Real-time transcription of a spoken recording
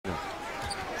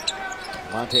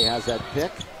Monte has that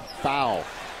pick. Foul.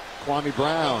 Kwame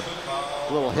Brown.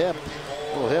 Little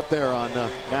hip there on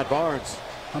Matt Barnes.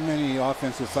 How many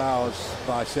offensive fouls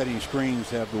by setting screens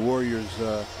have the Warriors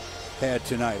had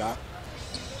tonight?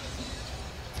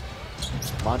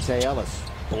 Monte Ellis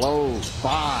blows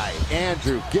by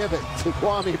Andrew. Give it to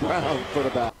Kwame Brown for the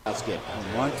basket.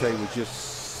 Monte was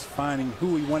just finding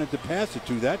who he wanted to pass it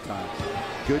to that time.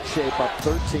 Good shape, up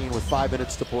 13 with 5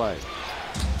 minutes to play.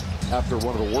 After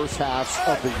one of the worst halves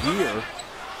of the year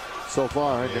so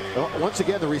far. And once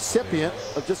again, the recipient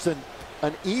of just an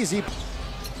easy.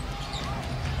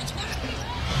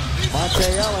 Monte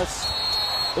Ellis.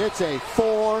 It's a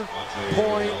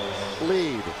 4-point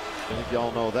lead. I think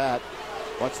y'all know that.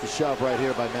 Watch the shove right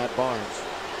here by Matt Barnes.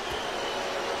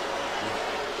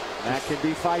 Matt can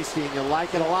be feisty, and you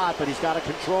like it a lot, but he's got to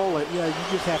control it. Yeah, you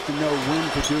just have to know when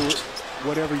to do it,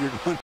 whatever you're going to